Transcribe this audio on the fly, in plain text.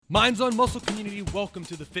Minds on Muscle community, welcome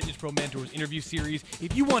to the Fitness Pro Mentors interview series.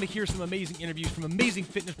 If you want to hear some amazing interviews from amazing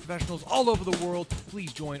fitness professionals all over the world,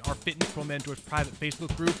 please join our Fitness Pro Mentors private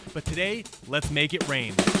Facebook group. But today, let's make it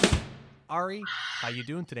rain. Ari, how you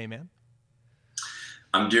doing today, man?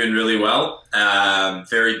 I'm doing really well.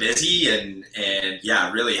 Very busy and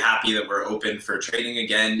yeah, really happy that we're open for training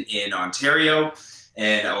again in Ontario.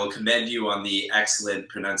 And I will commend you on the excellent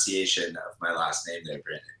pronunciation of my last name there,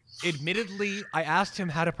 Brandon. Admittedly, I asked him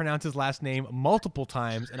how to pronounce his last name multiple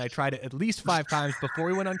times, and I tried it at least 5 times before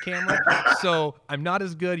we went on camera. So I'm not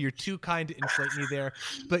as good. You're too kind to inflate me there.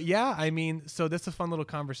 But yeah, I mean, so that's a fun little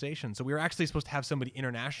conversation. So we were actually supposed to have somebody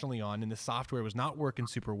internationally on, and the software was not working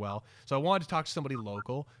super well. So I wanted to talk to somebody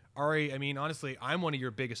local. Ari, I mean, honestly, I'm one of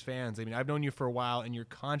your biggest fans. I mean, I've known you for a while, and you're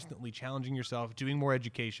constantly challenging yourself, doing more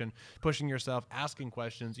education, pushing yourself, asking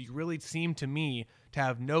questions. You really seem to me to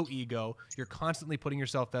have no ego. You're constantly putting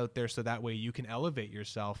yourself out there so that way you can elevate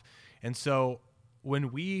yourself. And so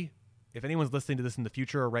if anyone's listening to this in the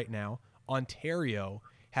future or right now, Ontario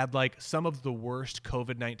had like some of the worst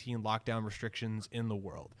COVID-19 lockdown restrictions in the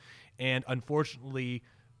world. And unfortunately,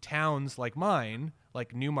 towns like mine,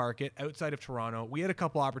 like Newmarket, outside of Toronto, we had a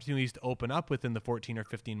couple opportunities to open up within the 14 or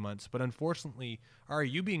 15 months. But unfortunately, Ari,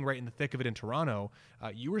 you being right in the thick of it in Toronto,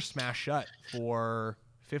 you were smashed shut for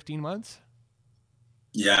 15 months?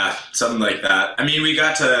 Yeah, something like that. I mean, we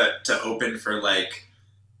got to open for like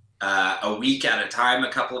a week at a time,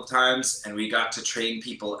 a couple of times, and we got to train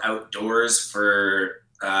people outdoors for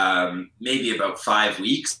maybe about 5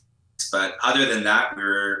 weeks. But other than that,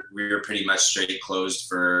 we were pretty much straight closed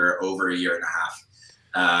for over a year and a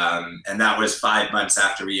half. And that was 5 months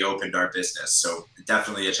after we opened our business. So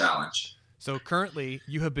definitely a challenge. So currently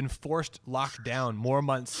you have been forced locked down more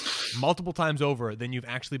months, multiple times over than you've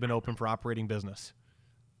actually been open for operating business.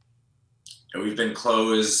 And we've been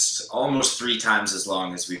closed almost 3 times as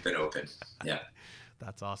long as we've been open. Yeah.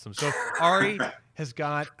 That's awesome. So Ari has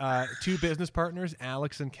got 2 business partners,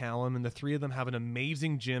 Alex and Callum, and the 3 of them have an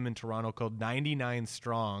amazing gym in Toronto called 99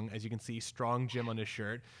 Strong. As you can see, Strong Gym on his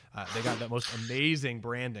shirt. They got that most amazing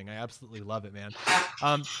branding. I absolutely love it, man.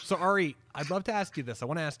 So Ari, I'd love to ask you this. I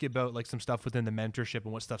want to ask you about like some stuff within the mentorship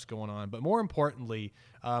and what stuff's going on. But more importantly,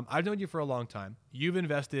 I've known you for a long time. You've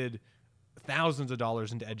invested thousands of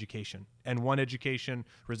dollars into education, and One Education,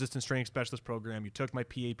 resistance training specialist program. You took my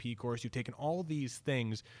PAP course. You've taken all these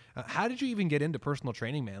things. How did you even get into personal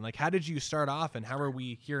training, man? Like, how did you start off, and how are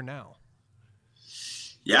we here now?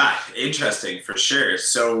 Yeah, interesting for sure.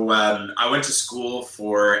 So I went to school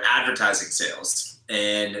for advertising sales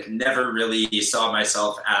and never really saw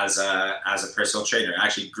myself as a personal trainer. I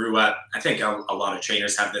actually grew up, I think a lot of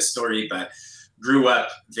trainers have this story, but grew up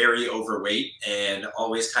very overweight and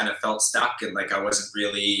always kind of felt stuck and like I wasn't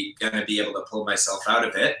really going to be able to pull myself out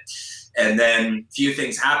of it. And then a few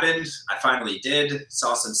things happened. I finally did,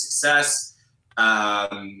 saw some success.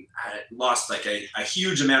 I lost like a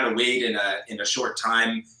huge amount of weight in a short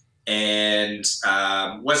time and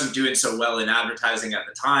wasn't doing so well in advertising at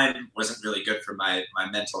the time. Wasn't really good for my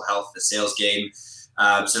mental health, the sales game.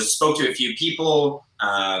 So spoke to a few people,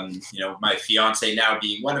 my fiance now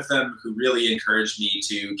being one of them, who really encouraged me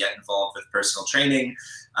to get involved with personal training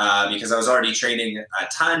because I was already training a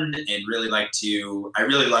ton and really love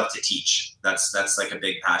to teach. That's like a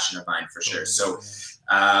big passion of mine for sure. So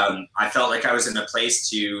I felt like I was in a place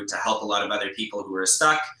to help a lot of other people who were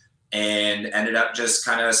stuck, and ended up just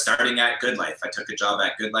kind of starting at Good Life. I took a job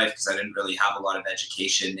at Good Life because I didn't really have a lot of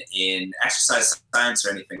education in exercise science or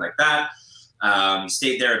anything like that.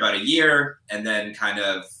 Stayed there about a year and then kind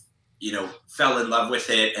of, fell in love with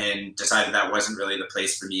it and decided that wasn't really the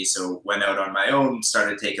place for me. So went out on my own,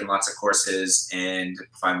 started taking lots of courses and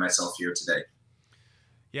find myself here today.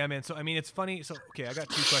 Yeah, man. So, I mean, it's funny. So, okay, I got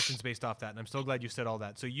 2 questions based off that, and I'm so glad you said all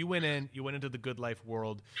that. So you went into the Good Life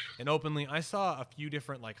world, and openly, I saw a few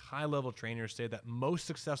different like high-level trainers say that most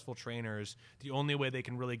successful trainers, the only way they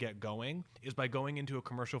can really get going is by going into a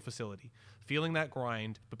commercial facility, feeling that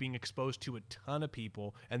grind, but being exposed to a ton of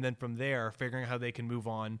people, and then from there, figuring out how they can move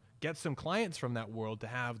on, get some clients from that world to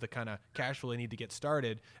have the kind of cash flow they need to get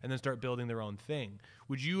started, and then start building their own thing.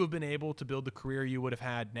 Would you have been able to build the career you would have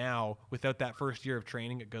had now without that first year of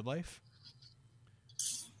training at Good Life?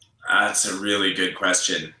 That's a really good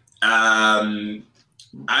question. I'd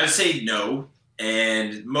say no.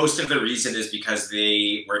 And most of the reason is because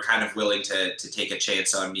they were kind of willing to take a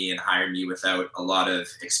chance on me and hire me without a lot of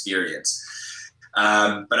experience.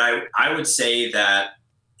 But I would say that,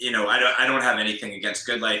 I don't have anything against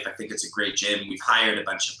Good Life. I think it's a great gym. We've hired a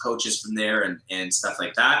bunch of coaches from there and stuff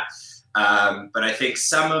like that. But I think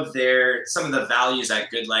some of the values at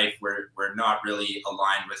Good Life were not really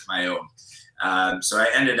aligned with my own. So I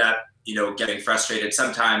ended up, getting frustrated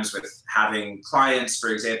sometimes with having clients, for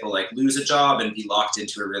example, like lose a job and be locked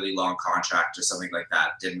into a really long contract or something like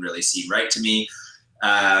that. Didn't really seem right to me.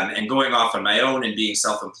 And going off on my own and being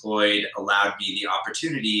self-employed allowed me the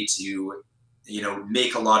opportunity to,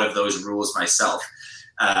 make a lot of those rules myself.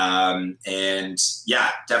 And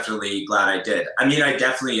yeah, definitely glad I did. I mean, I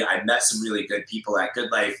met some really good people at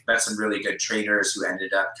Good Life, met some really good trainers who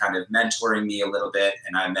ended up kind of mentoring me a little bit.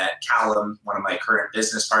 And I met Callum, one of my current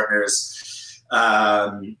business partners.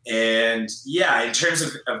 And yeah, in terms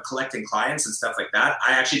of collecting clients and stuff like that,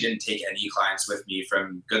 I actually didn't take any clients with me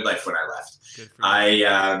from Good Life when I left.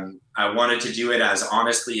 I wanted to do it as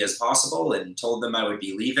honestly as possible and told them I would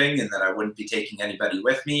be leaving and that I wouldn't be taking anybody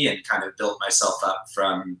with me, and kind of built myself up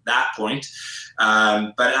from that point.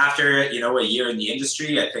 But after, a year in the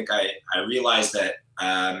industry, I think I realized that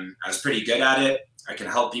I was pretty good at it. I can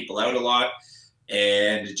help people out a lot.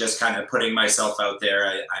 And just kind of putting myself out there,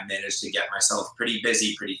 I managed to get myself pretty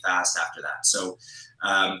busy pretty fast after that. So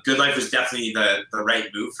Good Life was definitely the right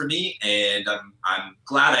move for me. And I'm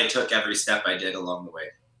glad I took every step I did along the way.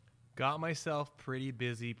 Got myself pretty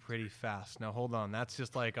busy pretty fast. Now, hold on. That's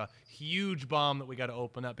just like a huge bomb that we got to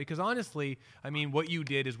open up, because honestly, I mean, what you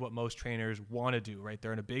did is what most trainers want to do, right?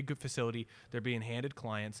 They're in a big facility. They're being handed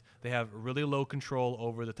clients. They have really low control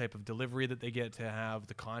over the type of delivery that they get to have,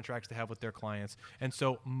 the contracts they have with their clients. And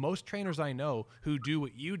so most trainers I know who do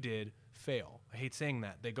what you did fail. I hate saying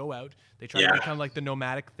that. They go out, they try to become like the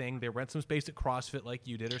nomadic thing. They rent some space at CrossFit like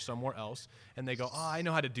you did or somewhere else, and they go, I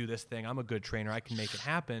know how to do this thing. I'm a good trainer. I can make it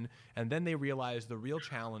happen. And then they realize the real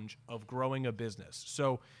challenge of growing a business.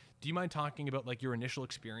 So do you mind talking about like your initial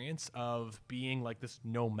experience of being like this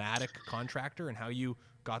nomadic contractor and how you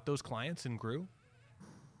got those clients and grew?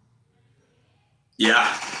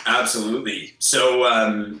 Yeah, absolutely. So,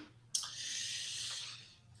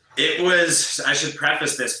 I should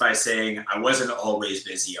preface this by saying I wasn't always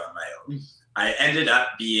busy on my own. I ended up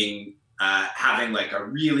having like a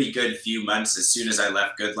really good few months as soon as I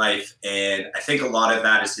left Good Life. And I think a lot of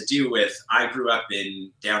that is to do with, I grew up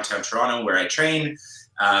in downtown Toronto where I train.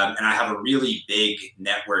 And I have a really big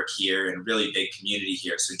network here and a really big community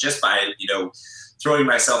here. So just by, throwing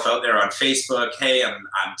myself out there on Facebook, hey, I'm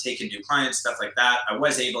taking new clients, stuff like that, I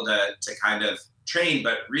was able to kind of train,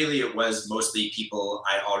 but really it was mostly people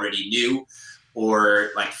I already knew, or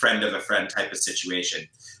like friend of a friend type of situation.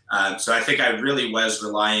 So I think I really was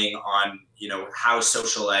relying on, how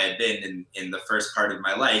social I had been in the first part of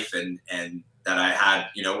my life, and that I had,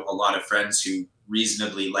 a lot of friends who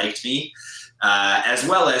reasonably liked me, as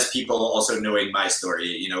well as people also knowing my story.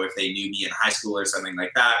 If they knew me in high school or something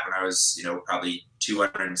like that, when I was, probably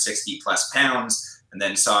 260 plus pounds, and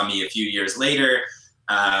then saw me a few years later,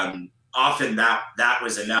 often that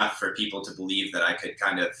was enough for people to believe that I could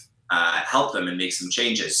kind of help them and make some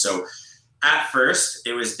changes. So at first,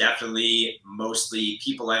 it was definitely mostly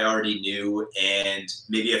people I already knew, and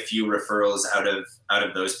maybe a few referrals out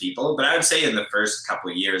of those people. But I would say in the first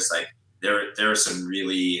couple of years, like there were some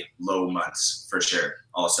really low months for sure.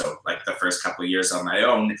 Also, like the first couple of years on my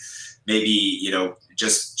own, maybe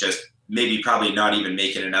just maybe probably not even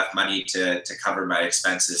making enough money to cover my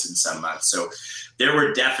expenses in some months. So there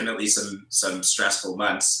were definitely some stressful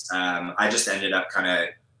months. I just ended up kind of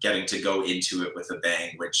getting to go into it with a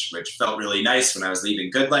bang, which felt really nice when I was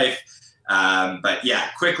leaving Good Life. But yeah,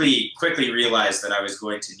 quickly realized that I was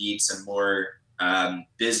going to need some more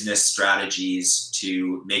business strategies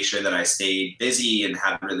to make sure that I stayed busy and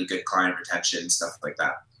had really good client retention, stuff like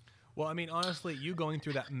that. Well, I mean, honestly, you going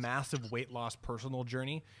through that massive weight loss personal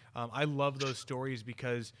journey, I love those stories,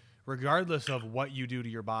 because regardless of what you do to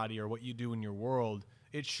your body or what you do in your world,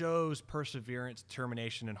 it shows perseverance,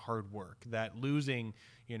 determination, and hard work. That losing,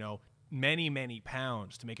 many, many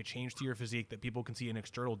pounds to make a change to your physique that people can see an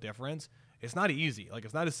external difference, it's not easy. Like,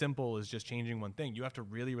 it's not as simple as just changing one thing. You have to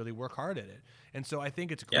really, really work hard at it. And so I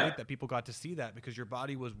think it's great that people got to see that, because your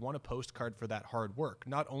body was a postcard for that hard work.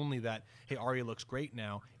 Not only that, hey, Arya looks great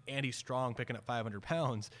now and he's strong picking up 500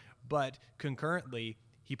 pounds, but concurrently,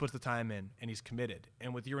 he puts the time in and he's committed.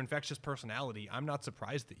 And with your infectious personality, I'm not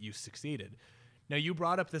surprised that you succeeded. Now, you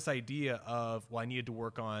brought up this idea of, well, I needed to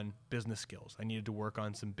work on business skills. I needed to work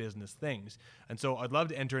on some business things. And so I'd love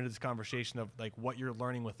to enter into this conversation of like what you're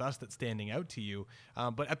learning with us that's standing out to you.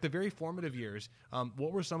 But at the very formative years,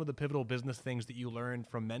 what were some of the pivotal business things that you learned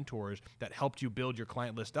from mentors that helped you build your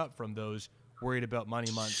client list up from those worried about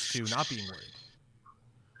money months to not being worried?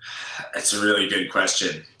 That's a really good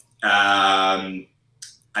question.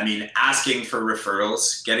 Asking for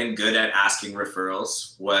referrals, getting good at asking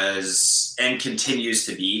referrals was and continues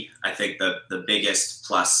to be, I think, the biggest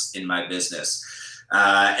plus in my business.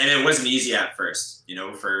 And it wasn't easy at first,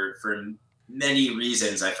 for many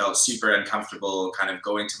reasons. I felt super uncomfortable kind of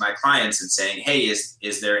going to my clients and saying, hey,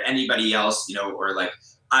 is there anybody else, or like,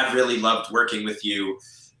 I've really loved working with you.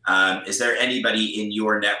 Is there anybody in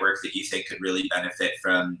your network that you think could really benefit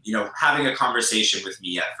from, having a conversation with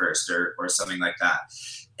me at first or something like that?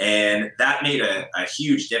 And that made a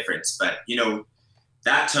huge difference. But,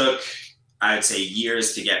 that took, I'd say,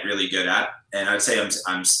 years to get really good at. And I'd say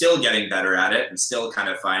I'm still getting better at it and still kind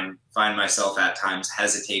of find myself at times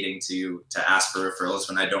hesitating to ask for referrals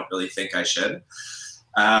when I don't really think I should.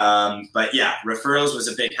 But yeah, referrals was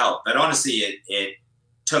a big help. But honestly, it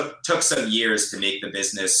took some years to make the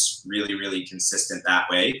business really, really consistent that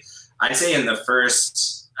way. I'd say in the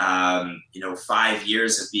first, 5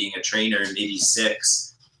 years of being a trainer, maybe 6,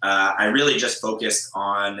 I really just focused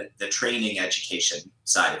on the training education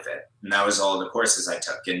side of it. And that was all the courses I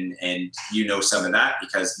took. And some of that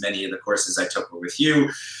because many of the courses I took were with you.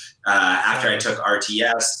 After I took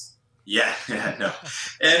RTS, it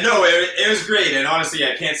was great. And honestly,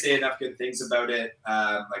 I can't say enough good things about it.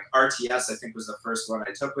 Like RTS, I think was the first one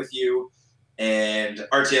I took with you. And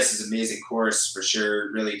RTS is an amazing course for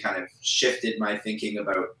sure. Really kind of shifted my thinking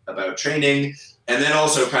about training. And then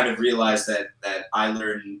also kind of realized that I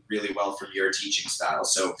learned really well from your teaching style.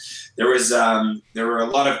 So there were a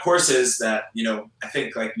lot of courses that, I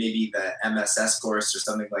think like maybe the MSS course or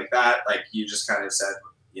something like that, like you just kind of said,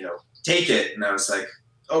 take it. And I was like,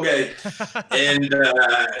 okay. And,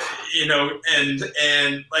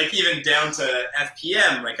 and like even down to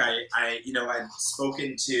FPM, like I'd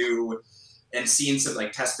spoken to and seen some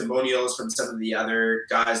like testimonials from some of the other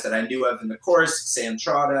guys that I knew of in the course, Sam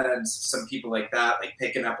Trotta and some people like that, like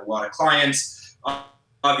picking up a lot of clients.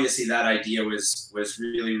 Obviously that idea was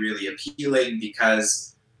really, really appealing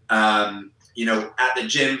because, at the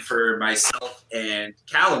gym for myself and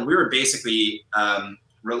Callum, we were basically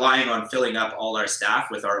relying on filling up all our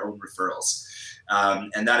staff with our own referrals.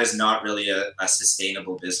 And that is not really a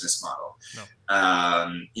sustainable business model. No.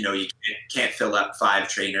 You can't fill up 5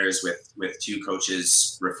 trainers with 2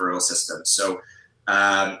 coaches referral systems. So,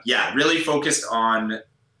 really focused on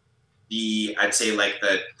I'd say like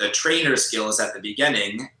the trainer skills at the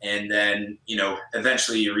beginning. And then,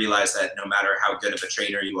 eventually you realize that no matter how good of a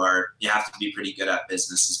trainer you are, you have to be pretty good at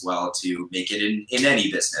business as well to make it in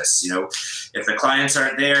any business. If the clients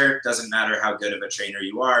aren't there, doesn't matter how good of a trainer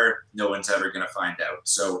you are, no one's ever going to find out.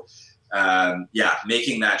 So,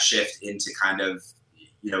 making that shift into kind of,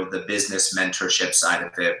 the business mentorship side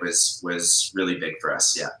of it was really big for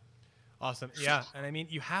us. Yeah. Awesome. Yeah. And I mean,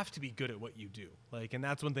 you have to be good at what you do. And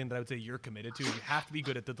that's one thing that I would say you're committed to. You have to be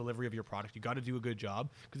good at the delivery of your product. You got to do a good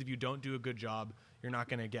job, because if you don't do a good job, you're not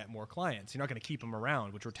going to get more clients. You're not going to keep them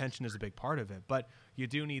around, which retention is a big part of it. But you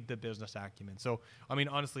do need the business acumen. So, I mean,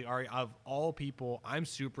 honestly, Ari, of all people, I'm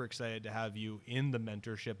super excited to have you in the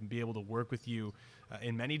mentorship and be able to work with you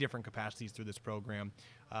in many different capacities through this program.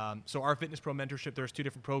 So our Fitness Pro mentorship, there's 2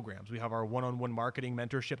 different programs. We have our one-on-one marketing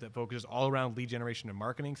mentorship that focuses all around lead generation and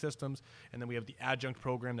marketing systems. And then we have the adjunct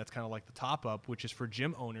program that's kind of like the top up, which is for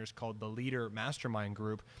gym owners, called the Leader Mastermind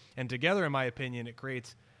Group. And together, in my opinion, it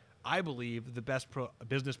creates, I believe, the best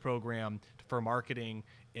business program for marketing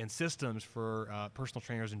and systems for personal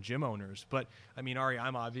trainers and gym owners. But I mean, Ari,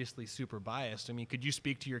 I'm obviously super biased. I mean, could you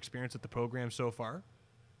speak to your experience with the program so far?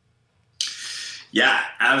 Yeah,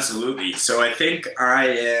 absolutely. So I think I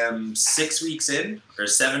am 6 weeks in or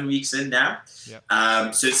 7 weeks in now. Yep.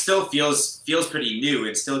 So it still feels pretty new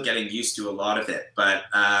and still getting used to a lot of it. But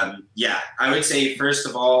I would say, first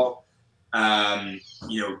of all, the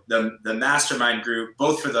mastermind group,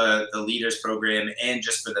 both for the leaders program and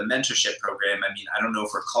just for the mentorship program. I mean, I don't know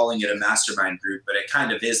if we're calling it a mastermind group, but it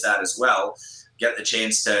kind of is that as well. Get the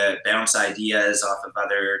chance to bounce ideas off of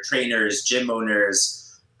other trainers, gym owners,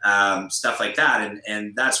 stuff like that.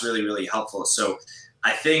 And that's really, really helpful. So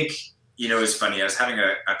I think, it's funny. I was having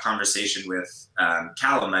a conversation with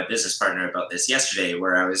Callum, my business partner, about this yesterday,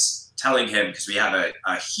 where I was telling him, because we have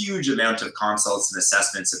a huge amount of consults and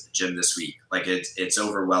assessments at the gym this week. Like it's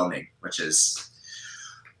overwhelming, which is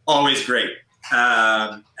always great.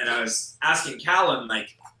 And I was asking Callum,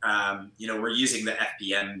 we're using the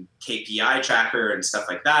FBM KPI tracker and stuff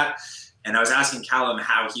like that. And I was asking Callum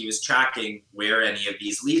how he was tracking where any of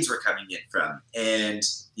these leads were coming in from. And,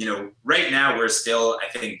 right now we're still,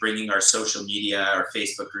 I think, bringing our social media, our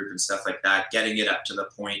Facebook group and stuff like that, getting it up to the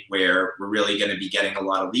point where we're really going to be getting a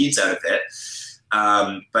lot of leads out of it.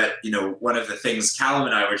 But, one of the things Callum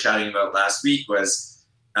and I were chatting about last week was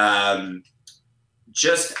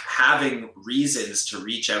just having reasons to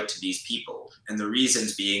reach out to these people. And the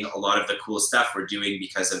reasons being a lot of the cool stuff we're doing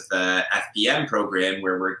because of the FBM program,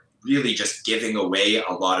 where really just giving away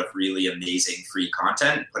a lot of really amazing free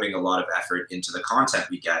content, putting a lot of effort into the content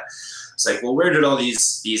we get. It's like, well, where did all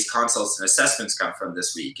these consults and assessments come from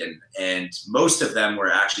this week? And most of them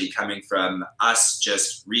were actually coming from us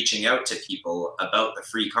just reaching out to people about the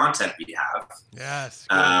free content we have. Yes.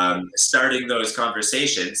 Starting those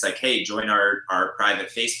conversations like, hey, join our private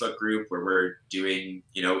Facebook group where we're doing,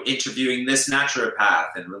 interviewing this naturopath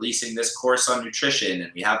and releasing this course on nutrition.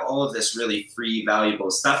 And we have all of this really free,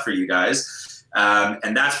 valuable stuff for you guys.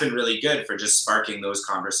 And that's been really good for just sparking those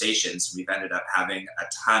conversations. We've ended up having a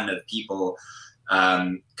ton of people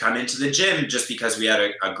come into the gym just because we had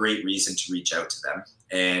a great reason to reach out to them.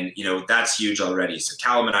 And, that's huge already. So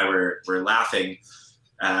Callum and I were laughing.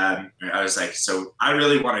 I was like, so I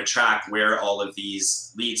really want to track where all of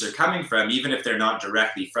these leads are coming from, even if they're not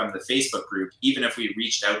directly from the Facebook group. Even if we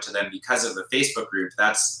reached out to them because of the Facebook group,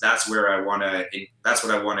 that's what I want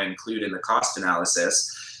to include in the cost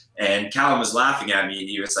analysis. And Callum was laughing at me and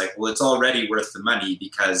he was like, well, it's already worth the money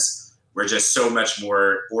because we're just so much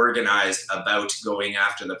more organized about going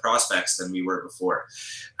after the prospects than we were before.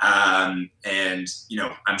 And,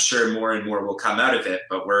 I'm sure more and more will come out of it,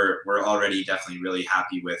 but we're already definitely really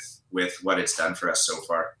happy with what it's done for us so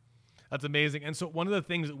far. That's amazing. And so one of the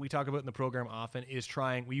things that we talk about in the program often is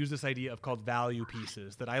we use this idea of called value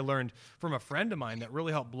pieces that I learned from a friend of mine that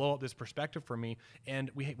really helped blow up this perspective for me.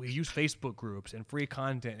 And we use Facebook groups and free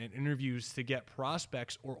content and interviews to get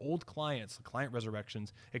prospects or old clients, client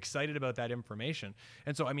resurrections, excited about that information.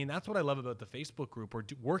 And so, that's what I love about the Facebook group or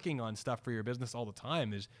working on stuff for your business all the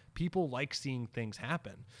time is people like seeing things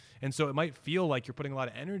happen. And so it might feel like you're putting a lot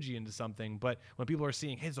of energy into something, but when people are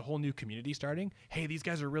seeing, hey, there's a whole new community starting. Hey, these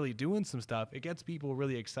guys are really doing some stuff. It gets people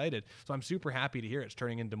really excited. So I'm super happy to hear it's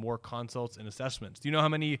turning into more consults and assessments. Do you know how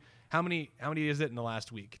many is it in the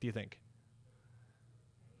last week, do you think?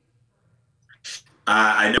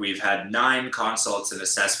 I know we've had 9 consults and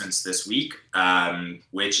assessments this week,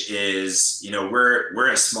 which is,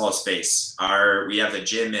 we're a small space. We have a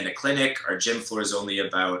gym and a clinic. Our gym floor is only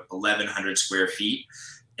about 1,100 square feet.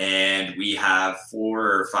 And we have 4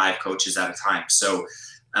 or 5 coaches at a time. So,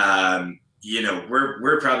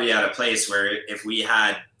 we're probably at a place where if we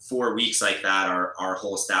had 4 weeks like that, our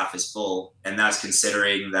whole staff is full. And that's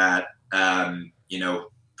considering that,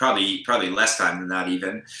 probably less time than that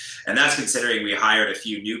even. And that's considering we hired a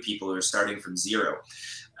few new people who are starting from zero.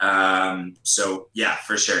 So yeah,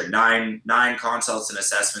 for sure. 9 consults and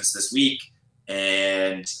assessments this week.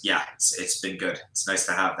 And yeah, it's been good. It's nice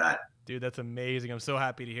to have that. Dude, that's amazing. I'm so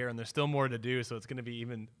happy to hear. And there's still more to do. So it's going to be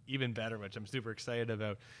even better, which I'm super excited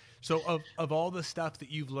about. So of all the stuff that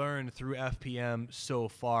you've learned through FPM so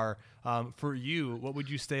far, for you, what would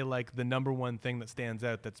you say like the number one thing that stands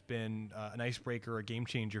out that's been an icebreaker or a game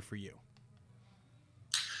changer for you?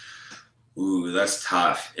 Ooh, that's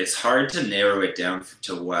tough. It's hard to narrow it down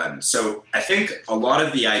to one. So I think a lot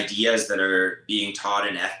of the ideas that are being taught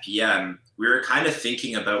in FPM, we were kind of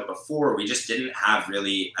thinking about before. We just didn't have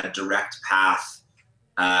really a direct path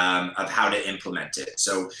of how to implement it.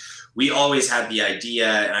 So we always had the idea,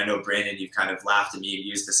 and I know, Brandon, you've kind of laughed at me and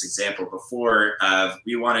used this example before, of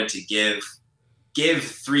we wanted to give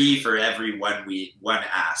 3 for every one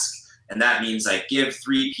ask. And that means like give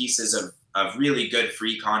 3 pieces of really good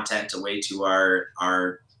free content away to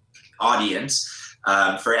our audience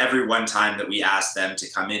for every one time that we ask them to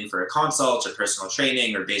come in for a consult or personal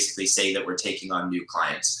training, or basically say that we're taking on new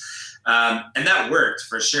clients. And that worked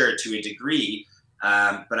for sure to a degree.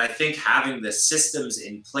 But I think having the systems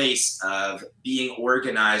in place of being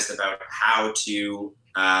organized about how to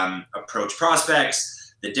approach prospects,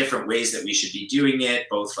 the different ways that we should be doing it,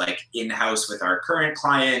 both like in-house with our current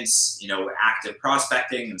clients, active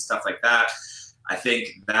prospecting and stuff like that. I think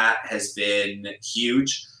that has been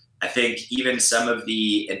huge. I think even some of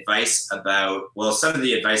the advice about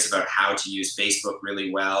how to use Facebook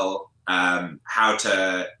really well, how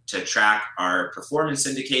to track our performance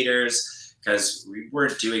indicators, because we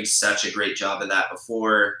weren't doing such a great job of that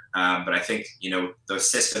before. But I think, the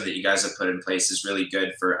system that you guys have put in place is really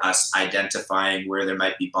good for us identifying where there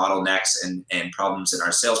might be bottlenecks and problems in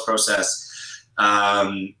our sales process.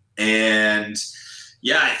 And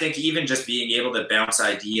yeah, I think even just being able to bounce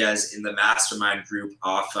ideas in the mastermind group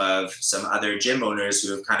off of some other gym owners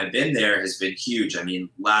who have kind of been there has been huge. I mean,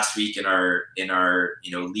 last week in our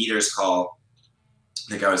leaders call,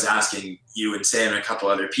 I think I was asking you and Sam and a couple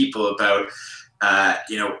other people about,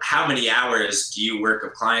 how many hours do you work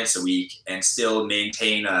with clients a week and still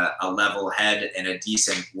maintain a level head and a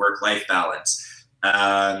decent work-life balance?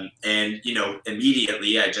 And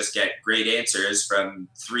immediately I just get great answers from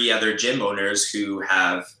 3 other gym owners who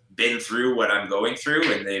have been through what I'm going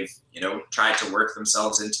through, and they've, tried to work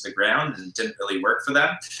themselves into the ground and it didn't really work for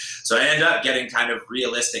them. So I end up getting kind of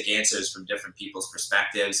realistic answers from different people's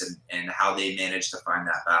perspectives and how they manage to find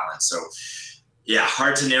that balance. So yeah,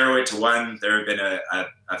 hard to narrow it to one. There have been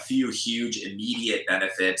a few huge immediate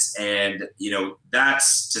benefits, and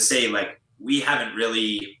that's to say, like, we've got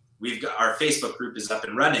our Facebook group is up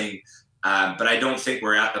and running, but I don't think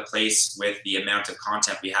we're at the place with the amount of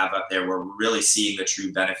content we have up there where we're really seeing the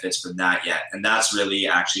true benefits from that yet. And that's really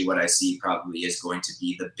actually what I see probably is going to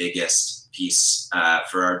be the biggest piece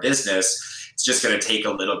for our business. It's just going to take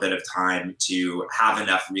a little bit of time to have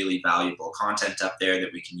enough really valuable content up there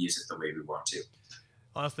that we can use it the way we want to.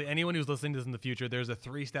 Honestly, anyone who's listening to this in the future, there's a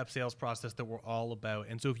 3-step sales process that we're all about.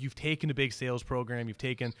 And so if you've taken a big sales program, you've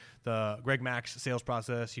taken the Greg Mack's sales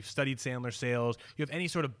process, you've studied Sandler sales, you have any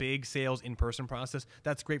sort of big sales in-person process,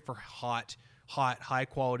 that's great for hot, high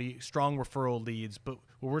quality, strong referral leads. But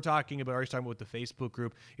what we're talking about, already talking about with the Facebook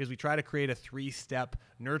group, is we try to create a 3-step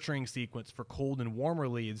nurturing sequence for cold and warmer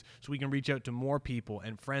leads so we can reach out to more people,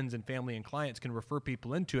 and friends and family and clients can refer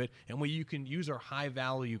people into it, and you can use our high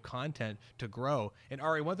value content to grow. And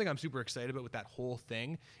Ari, one thing I'm super excited about with that whole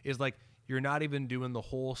thing is, like, you're not even doing the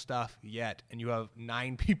whole stuff yet, and you have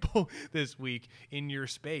 9 people this week in your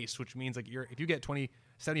space, which means, like, if you get 20,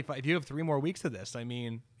 75, if you have 3 more weeks of this, I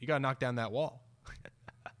mean, you got to knock down that wall.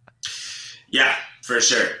 Yeah, for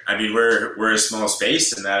sure. I mean, we're a small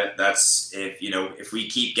space, and that's if we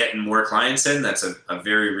keep getting more clients in, that's a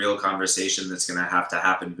very real conversation that's going to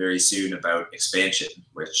happen very soon about expansion,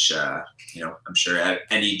 which I'm sure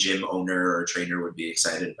any gym owner or trainer would be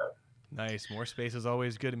excited about. Nice. More space is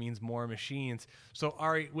always good. It means more machines. So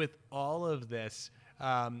Ari, with all of this,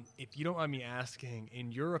 if you don't mind me asking,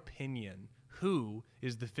 in your opinion, who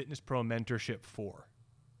is the Fitness Pro mentorship for?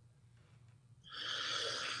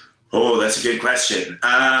 Oh, that's a good question.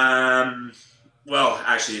 Well,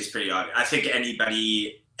 actually, it's pretty obvious. I think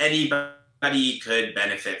anybody could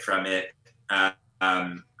benefit from it. I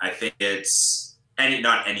think it's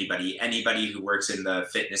anybody who works in the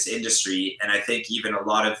fitness industry, and I think even a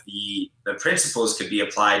lot of the principles could be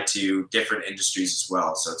applied to different industries as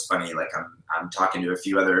well. So it's funny, like I'm talking to a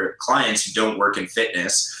few other clients who don't work in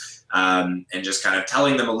fitness, and just kind of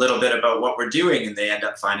telling them a little bit about what we're doing, and they end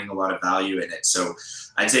up finding a lot of value in it. So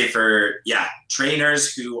I'd say for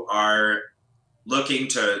trainers who are looking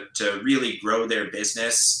to really grow their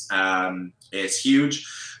business, it's huge.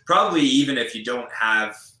 Probably even if you don't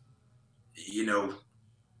have,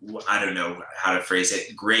 I don't know how to phrase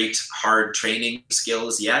it, great hard training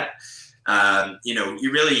skills yet.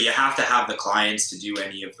 You have to have the clients to do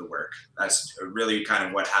any of the work. That's really kind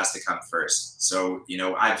of what has to come first. So,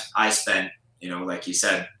 I spent, like you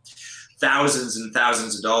said, thousands and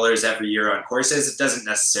thousands of dollars every year on courses. It doesn't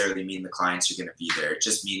necessarily mean the clients are going to be there. It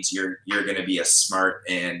just means you're going to be a smart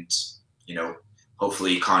and,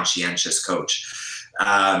 hopefully conscientious coach.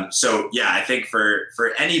 I think for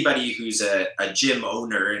anybody who's a gym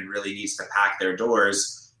owner and really needs to pack their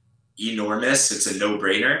doors, enormous. It's a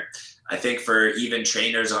no-brainer. I think for even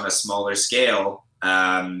trainers on a smaller scale,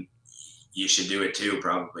 you should do it too,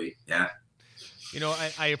 probably. Yeah.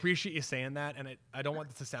 I appreciate you saying that, and I don't want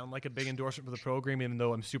this to sound like a big endorsement for the program, even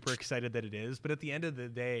though I'm super excited that it is. But at the end of the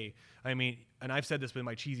day, I mean, and I've said this with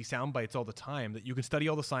my cheesy sound bites all the time, that you can study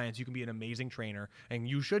all the science, you can be an amazing trainer, and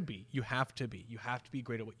you should be. You have to be. You have to be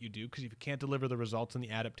great at what you do, because if you can't deliver the results and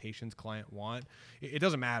the adaptations client want, it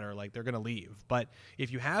doesn't matter. Like, they're going to leave. But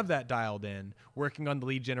if you have that dialed in, working on the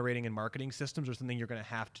lead generating and marketing systems are something you're going to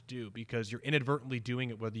have to do, because you're inadvertently doing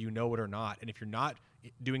it whether you know it or not. And if you're not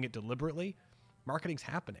doing it deliberately, marketing's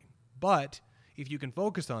happening. But if you can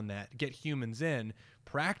focus on that, get humans in,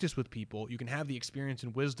 practice with people, you can have the experience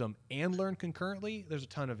and wisdom and learn concurrently. There's a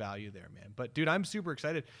ton of value there, man. But dude, I'm super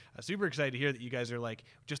excited to hear that you guys are like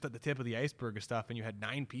just at the tip of the iceberg of stuff, and you had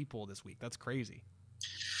 9 people this week. That's crazy.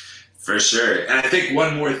 For sure. And I think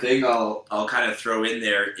one more thing I'll kind of throw in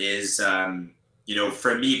there is,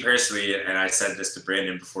 for me personally, and I said this to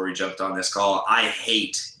Brandon before we jumped on this call, I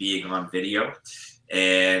hate being on video.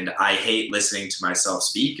 And I hate listening to myself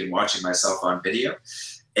speak and watching myself on video.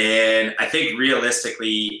 And I think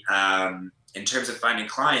realistically, in terms of finding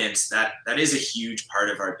clients, that is a huge part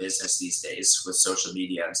of our business these days with social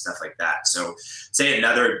media and stuff like that. So say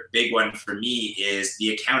another big one for me is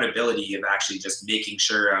the accountability of actually just making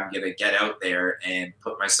sure I'm going to get out there and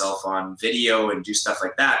put myself on video and do stuff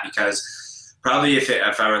like that, because probably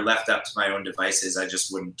if I were left up to my own devices, I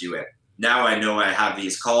just wouldn't do it. Now I know I have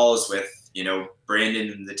these calls with, Brandon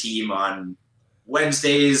and the team on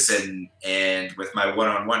Wednesdays and with my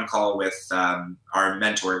one-on-one call with our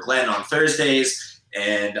mentor Glenn on Thursdays.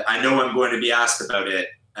 And I know I'm going to be asked about it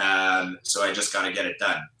So I just got to get it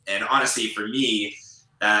done. And honestly, for me,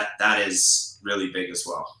 that is really big as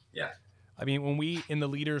well. Yeah. I mean, when we in the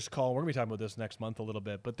leaders call, we're gonna be talking about this next month a little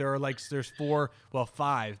bit, but there's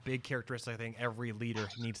 5 big characteristics I think every leader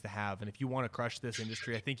needs to have. And if you want to crush this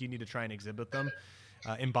industry, I think you need to try and exhibit them,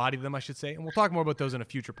 embody them, I should say. And we'll talk more about those in a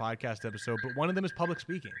future podcast episode. But one of them is public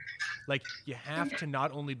speaking. Like, you have to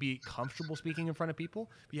not only be comfortable speaking in front of people,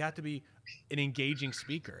 but you have to be an engaging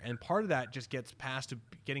speaker. And part of that just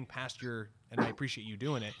getting past your, and I appreciate you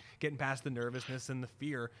doing it, getting past the nervousness and the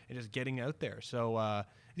fear and just getting out there. So,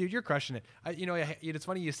 dude, you're crushing it. It's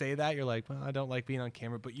funny you say that. You're like, well, I don't like being on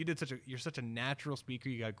camera, but you're such a natural speaker.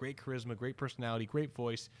 You got great charisma, great personality, great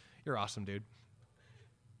voice. You're awesome, dude.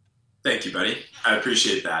 Thank you, buddy. I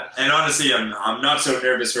appreciate that. And honestly, I'm not so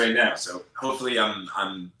nervous right now. So hopefully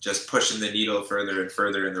I'm just pushing the needle further and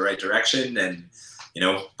further in the right direction. And,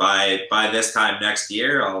 by this time next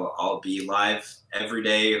year, I'll be live every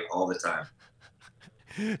day, all the time.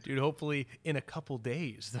 Dude, hopefully in a couple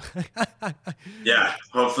days. Yeah,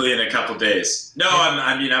 hopefully in a couple days. No,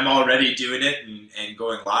 I'm already doing it and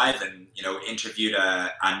going live, and interviewed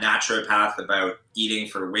a naturopath about eating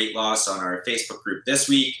for weight loss on our Facebook group this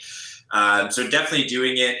week. So definitely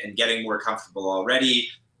doing it and getting more comfortable already.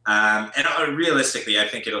 And realistically, I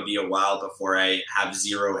think it'll be a while before I have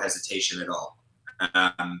zero hesitation at all.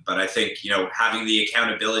 But I think, having the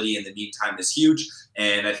accountability in the meantime is huge.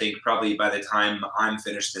 And I think probably by the time I'm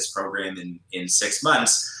finished this program in 6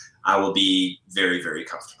 months, I will be very, very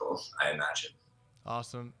comfortable, I imagine.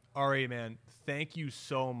 Awesome. Ari, man, thank you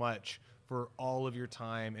so much for all of your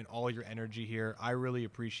time and all your energy here. I really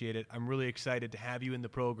appreciate it. I'm really excited to have you in the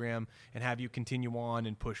program and have you continue on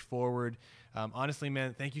and push forward. Honestly,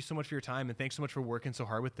 man, thank you so much for your time, and thanks so much for working so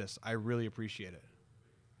hard with this. I really appreciate it.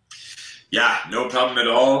 Yeah, no problem at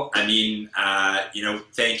all. I mean,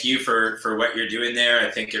 thank you for what you're doing there. I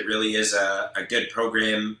think it really is a good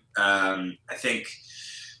program. I think,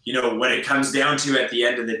 what it comes down to at the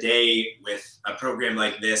end of the day with a program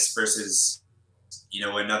like this versus,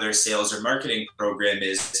 another sales or marketing program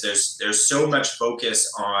is there's so much focus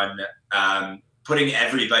on putting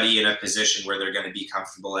everybody in a position where they're going to be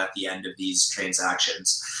comfortable at the end of these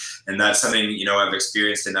transactions. And that's something, I've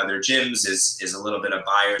experienced in other gyms is a little bit of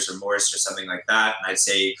buyer's remorse or something like that. And I'd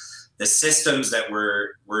say the systems that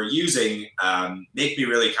we're using make me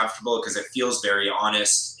really comfortable because it feels very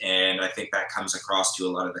honest. And I think that comes across to a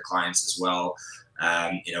lot of the clients as well.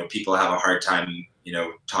 People have a hard time,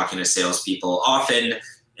 talking to salespeople often.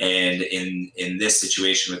 And in this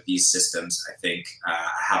situation with these systems, I think I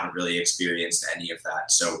haven't really experienced any of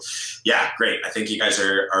that. So, yeah, great. I think you guys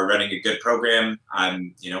are running a good program.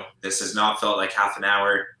 This has not felt like half an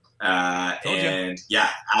hour. And yeah,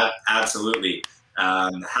 absolutely.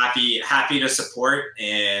 Happy to support.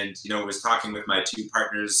 And, was talking with my 2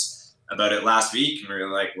 partners about it last week. And we were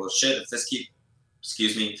like, well, shit, if this keeps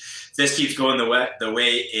going the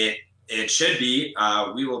way it should be,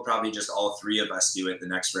 we will probably just all 3 of us do it the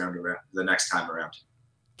next time around.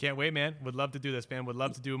 Can't wait, man. Would love to do this, man. Would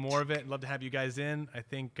love to do more of it. Love to have you guys in. I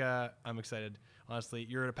think I'm excited. Honestly,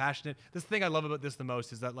 you're a passionate. This thing I love about this the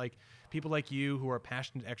most is that people like you who are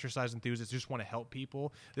passionate exercise enthusiasts just want to help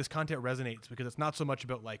people. This content resonates because it's not so much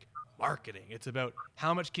about marketing. It's about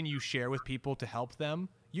how much can you share with people to help them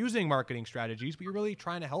using marketing strategies, but you're really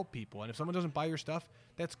trying to help people. And if someone doesn't buy your stuff,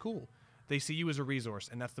 that's cool. They see you as a resource,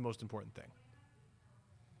 and that's the most important thing.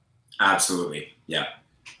 Absolutely. Yeah.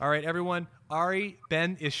 All right, everyone. Ari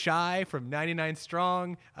Ben is shy from 99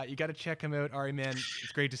 Strong. You got to check him out. Ari, man,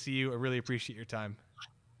 it's great to see you. I really appreciate your time.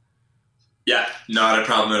 Yeah, not a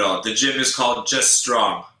problem at all. The gym is called Just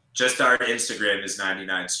Strong. Just our Instagram is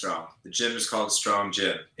 99 Strong. The gym is called Strong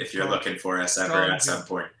Gym if you're looking for us ever at some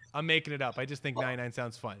point. I'm making it up. I just think 99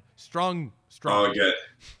 sounds fun. Strong. Oh, good.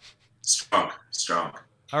 Strong.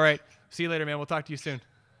 All right. See you later, man. We'll talk to you soon.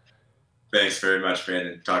 Thanks very much,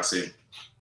 Brandon. Talk soon.